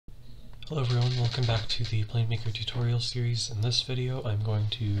Hello everyone, welcome back to the Planemaker tutorial series. In this video I'm going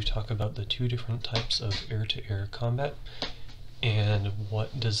to talk about the two different types of air-to-air combat and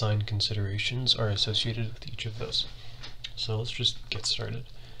what design considerations are associated with each of those. So let's just get started.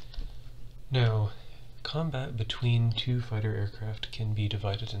 Now, combat between two fighter aircraft can be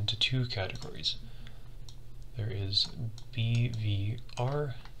divided into two categories. There is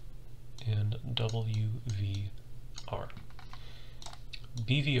BVR and WVR.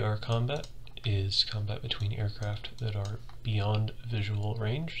 BVR combat is combat between aircraft that are beyond visual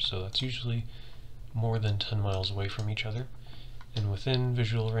range, so that's usually more than 10 miles away from each other. And within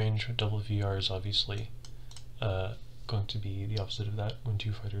visual range, WVR is obviously going to be the opposite of that, when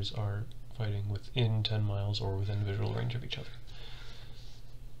two fighters are fighting within 10 miles or within visual range of each other.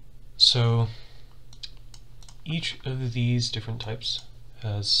 So each of these different types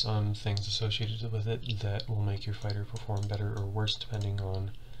has some things associated with it that will make your fighter perform better or worse depending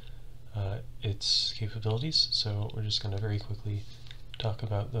on its capabilities. So we're just going to very quickly talk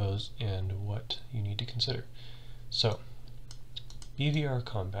about those and what you need to consider. So BVR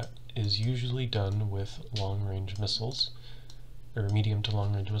combat is usually done with long-range missiles, or medium to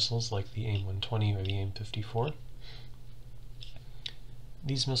long-range missiles like the AIM-120 or the AIM-54.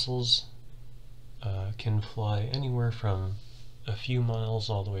 These missiles can fly anywhere from a few miles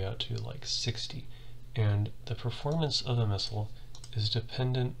all the way out to like 60, and the performance of a missile is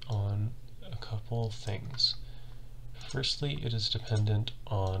dependent on a couple things. Firstly, it is dependent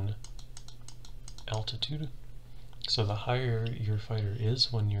on altitude. So the higher your fighter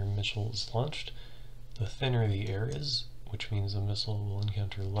is when your missile is launched, the thinner the air is, which means the missile will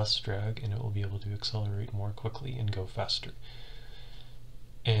encounter less drag and it will be able to accelerate more quickly and go faster.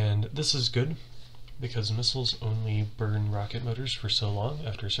 And this is good because missiles only burn rocket motors for so long.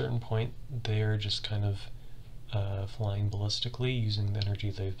 After a certain point, they're just kind of flying ballistically using the energy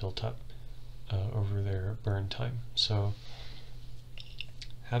they've built up over their burn time. So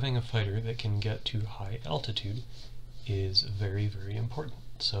having a fighter that can get to high altitude is very, very important.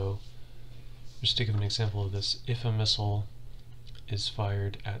 So just to give an example of this, if a missile is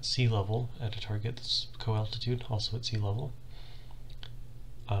fired at sea level at a target that's co-altitude, also at sea level,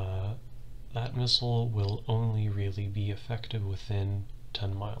 that missile will only really be effective within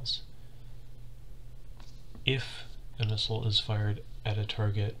 10 miles. If a missile is fired at a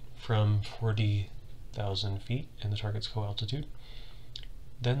target from 40,000 feet and the target's co-altitude,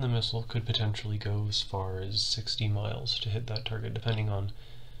 then the missile could potentially go as far as 60 miles to hit that target, depending on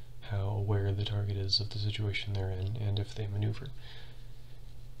how aware the target is of the situation they're in and if they maneuver.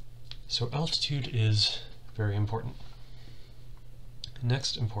 So altitude is very important.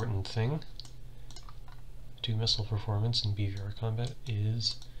 Next important thing to missile performance in BVR combat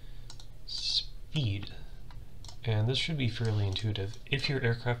is speed. And this should be fairly intuitive. If your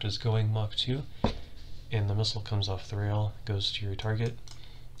aircraft is going Mach 2 and the missile comes off the rail, goes to your target,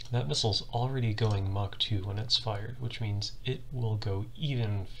 that missile's already going Mach 2 when it's fired, which means it will go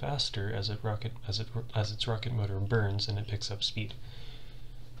even faster as its rocket motor burns and it picks up speed.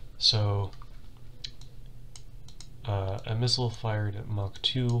 So a missile fired at Mach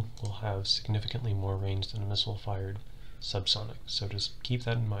 2 will have significantly more range than a missile fired subsonic. So just keep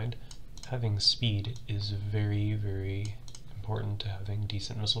that in mind. Having speed is very, very important to having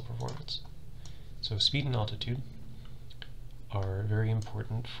decent missile performance. So speed and altitude are very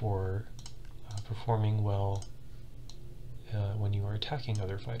important for performing well when you are attacking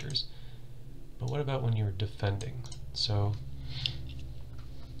other fighters. But what about when you're defending? So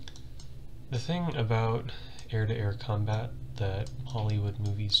the thing about air-to-air combat that Hollywood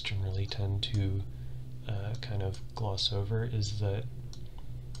movies generally tend to kind of gloss over is that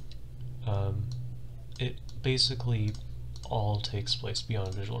it basically all takes place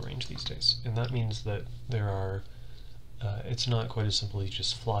beyond visual range these days. And that means that there are it's not quite as simple as you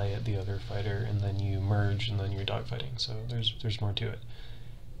just fly at the other fighter and then you merge and then you're dogfighting. So there's more to it.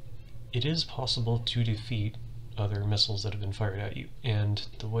 It is possible to defeat other missiles that have been fired at you, and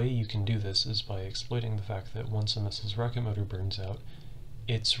the way you can do this is by exploiting the fact that once a missile's rocket motor burns out,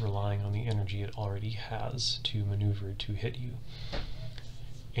 it's relying on the energy it already has to maneuver to hit you.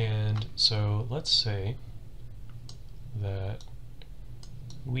 And so let's say that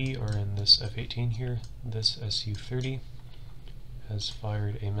we are in this F-18 here. This Su-30 has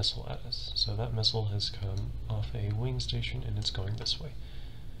fired a missile at us. So that missile has come off a wing station and it's going this way.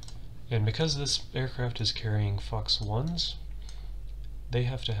 And because this aircraft is carrying Fox 1s, they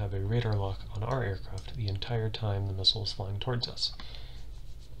have to have a radar lock on our aircraft the entire time the missile is flying towards us,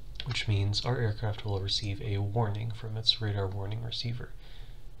 which means our aircraft will receive a warning from its radar warning receiver.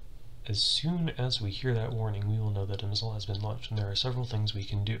 As soon as we hear that warning, we will know that a missile has been launched, and there are several things we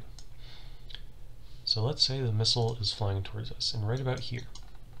can do. So let's say the missile is flying towards us, and right about here,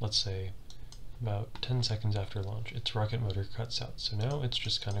 let's say about 10 seconds after launch, its rocket motor cuts out. So now it's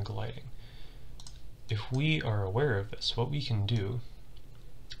just kind of gliding. If we are aware of this, what we can do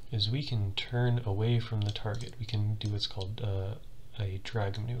is we can turn away from the target. We can do what's called a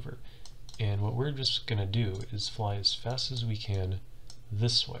drag maneuver. And what we're just going to do is fly as fast as we can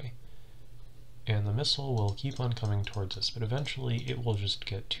this way. And the missile will keep on coming towards us, but eventually it will just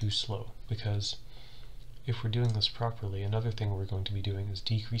get too slow, because if we're doing this properly, another thing we're going to be doing is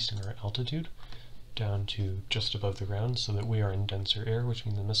decreasing our altitude down to just above the ground so that we are in denser air, which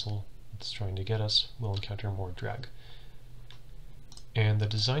means the missile that's trying to get us will encounter more drag. And the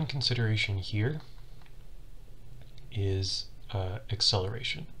design consideration here is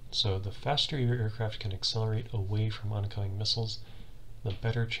acceleration. So the faster your aircraft can accelerate away from oncoming missiles, the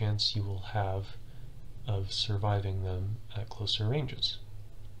better chance you will have of surviving them at closer ranges.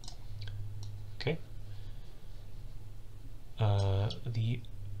 Okay.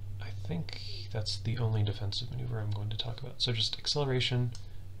 I think that's the only defensive maneuver I'm going to talk about. So just acceleration,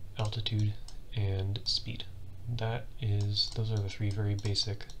 altitude, and speed. Those are the three very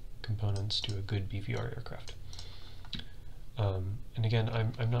basic components to a good BVR aircraft. And again,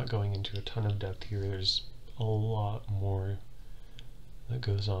 I'm not going into a ton of depth here. There's a lot more that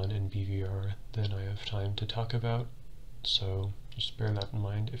goes on in BVR than I have time to talk about, so just bear that in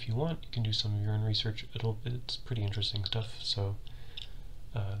mind. If you want, you can do some of your own research. It's pretty interesting stuff, so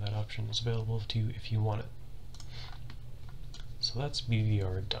that option is available to you if you want it. So that's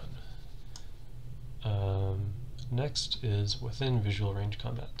BVR done. Next is within visual range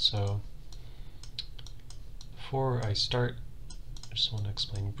combat. So before I start, I just want to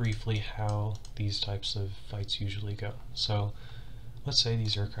explain briefly how these types of fights usually go. So let's say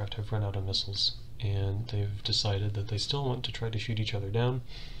these aircraft have run out of missiles and they've decided that they still want to try to shoot each other down,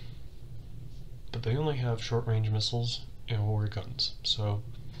 but they only have short-range missiles or guns. So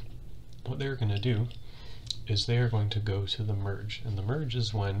what they're going to do is they are going to go to the merge, and the merge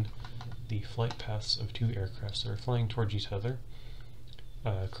is when the flight paths of two aircrafts that are flying towards each other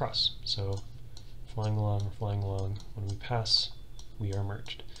cross. So flying along, when we pass, we are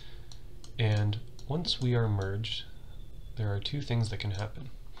merged. And once we are merged, there are two things that can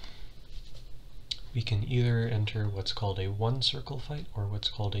happen. We can either enter what's called a one-circle fight or what's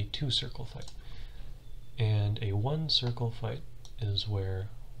called a two-circle fight. And a one-circle fight is where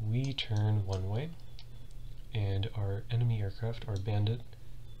we turn one way and our enemy aircraft, our bandit,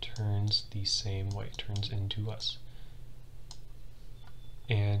 turns the same way, turns into us.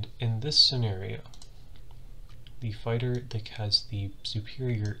 And in this scenario, the fighter that has the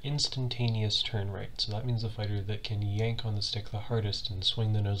superior instantaneous turn rate, so that means the fighter that can yank on the stick the hardest and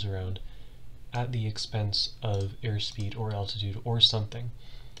swing the nose around at the expense of airspeed or altitude or something,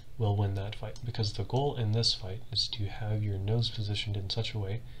 will win that fight. Because the goal in this fight is to have your nose positioned in such a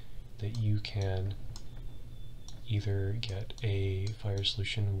way that you can either get a fire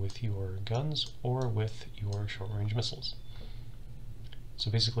solution with your guns or with your short-range missiles. So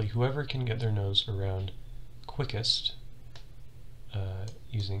basically, whoever can get their nose around quickest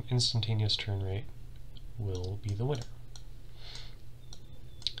using instantaneous turn rate will be the winner.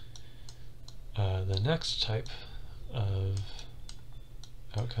 The next type of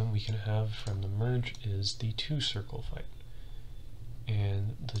outcome we can have from the merge is the two-circle fight.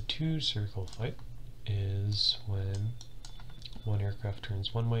 And the two-circle fight is when one aircraft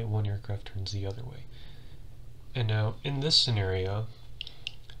turns one way, one aircraft turns the other way. And now, in this scenario,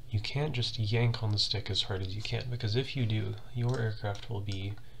 you can't just yank on the stick as hard as you can, because if you do, your aircraft will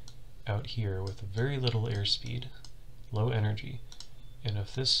be out here with very little airspeed, low energy, and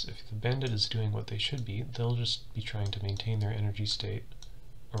if the bandit is doing what they should be, they'll just be trying to maintain their energy state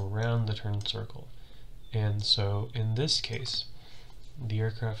around the turn circle. And so, in this case, the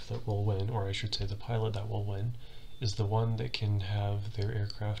aircraft that will win, or I should say the pilot that will win, is the one that can have their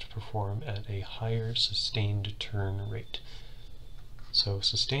aircraft perform at a higher sustained turn rate. So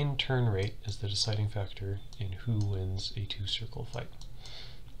sustained turn rate is the deciding factor in who wins a two-circle fight.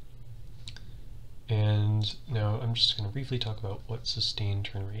 And now I'm just going to briefly talk about what sustained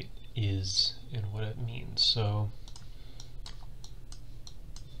turn rate is and what it means. So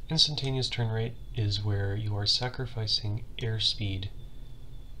instantaneous turn rate is where you are sacrificing airspeed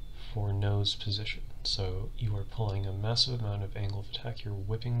for nose position. So you are pulling a massive amount of angle of attack, you're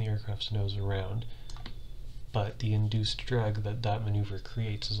whipping the aircraft's nose around, but the induced drag that that maneuver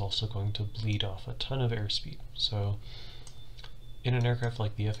creates is also going to bleed off a ton of airspeed. So in an aircraft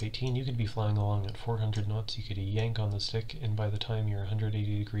like the F-18, you could be flying along at 400 knots, you could yank on the stick, and by the time you're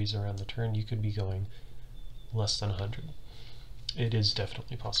 180 degrees around the turn, you could be going less than 100. It is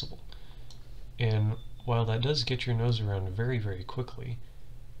definitely possible. And while that does get your nose around very, very quickly,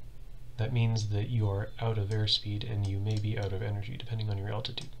 that means that you are out of airspeed and you may be out of energy depending on your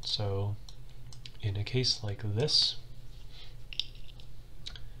altitude. So in a case like this,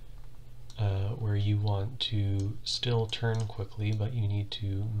 where you want to still turn quickly but you need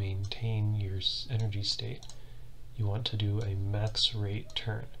to maintain your energy state, you want to do a max rate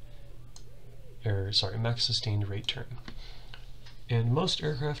turn, max sustained rate turn. And most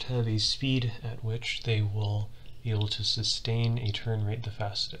aircraft have a speed at which they will be able to sustain a turn rate the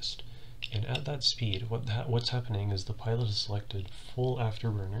fastest. And at that speed, what's happening is the pilot has selected full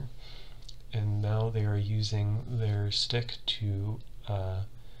afterburner, and now they are using their stick to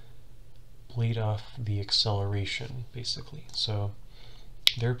bleed off the acceleration, basically. So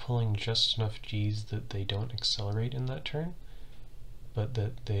they're pulling just enough G's that they don't accelerate in that turn, but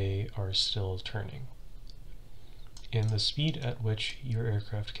that they are still turning. And the speed at which your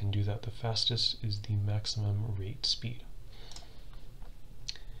aircraft can do that the fastest is the maximum rate speed.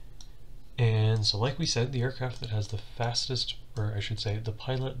 And so like we said, the aircraft that has the fastest, or I should say, the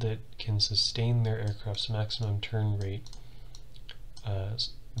pilot that can sustain their aircraft's maximum turn rate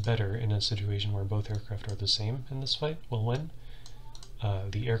better in a situation where both aircraft are the same in this fight will win.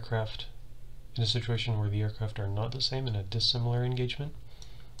 The aircraft, in a situation where the aircraft are not the same in a dissimilar engagement,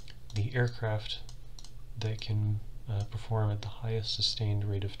 the aircraft that can perform at the highest sustained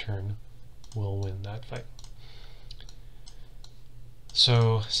rate of turn will win that fight.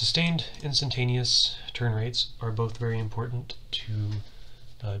 So sustained instantaneous turn rates are both very important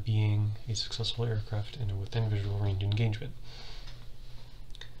to being a successful aircraft in a within visual range engagement.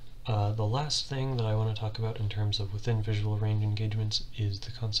 The last thing that I want to talk about in terms of within visual range engagements is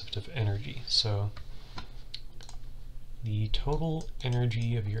the concept of energy. So the total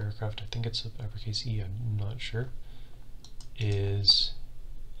energy of your aircraft, I think it's uppercase E, I'm not sure, is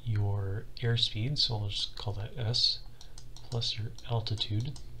your airspeed, so I'll just call that S, plus your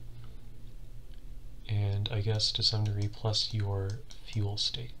altitude, and I guess to some degree plus your fuel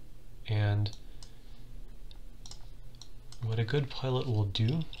state. And what a good pilot will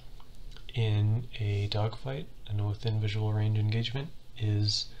do in a dogfight and within visual range engagement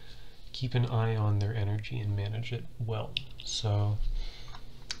is keep an eye on their energy and manage it well. So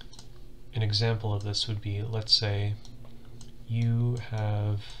an example of this would be, let's say you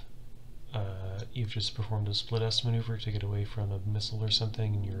have you've just performed a split S maneuver to get away from a missile or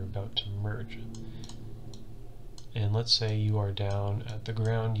something, and you're about to merge. And let's say you are down at the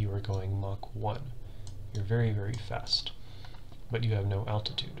ground, you are going Mach 1. You're very, very fast, but you have no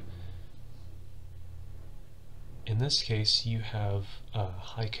altitude. In this case, you have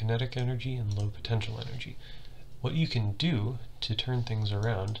high kinetic energy and low potential energy. What you can do to turn things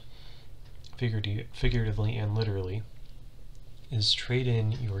around, figuratively and literally, is trade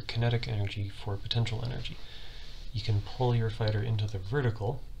in your kinetic energy for potential energy. You can pull your fighter into the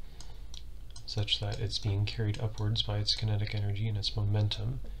vertical, such that it's being carried upwards by its kinetic energy and its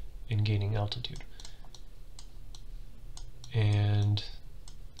momentum in gaining altitude. And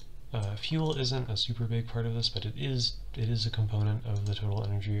fuel isn't a super big part of this, but it is a component of the total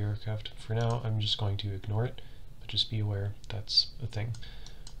energy aircraft. For now, I'm just going to ignore it, but just be aware that's a thing.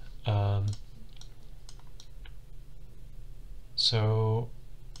 So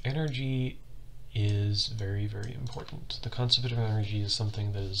energy is very, very important. The concept of energy is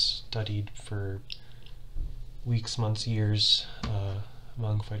something that is studied for weeks, months, years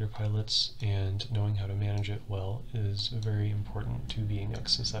among fighter pilots, and knowing how to manage it well is very important to being a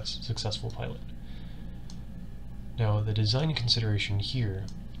successful pilot. Now, the design consideration here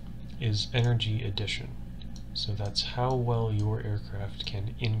is energy addition. So that's how well your aircraft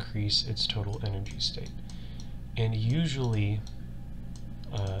can increase its total energy state. And usually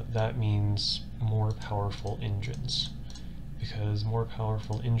that means more powerful engines, because more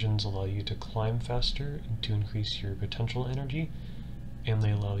powerful engines allow you to climb faster and to increase your potential energy, and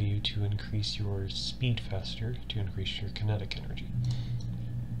they allow you to increase your speed faster to increase your kinetic energy.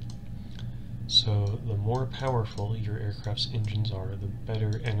 So the more powerful your aircraft's engines are, the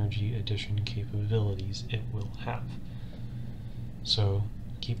better energy addition capabilities it will have. So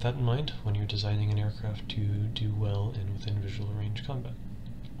keep that in mind when you're designing an aircraft to do well in within visual range combat.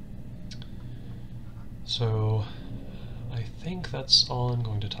 So I think that's all I'm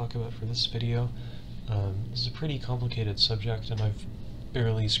going to talk about for this video. This is a pretty complicated subject, and I've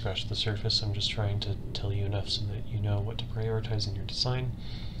barely scratched the surface. I'm just trying to tell you enough so that you know what to prioritize in your design.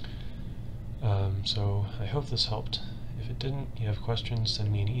 So I hope this helped. If it didn't, you have questions,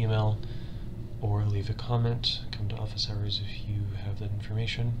 send me an email or leave a comment. Come to office hours if you have that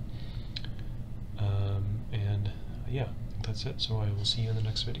information. And yeah, that's it. So I will see you in the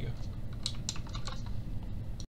next video.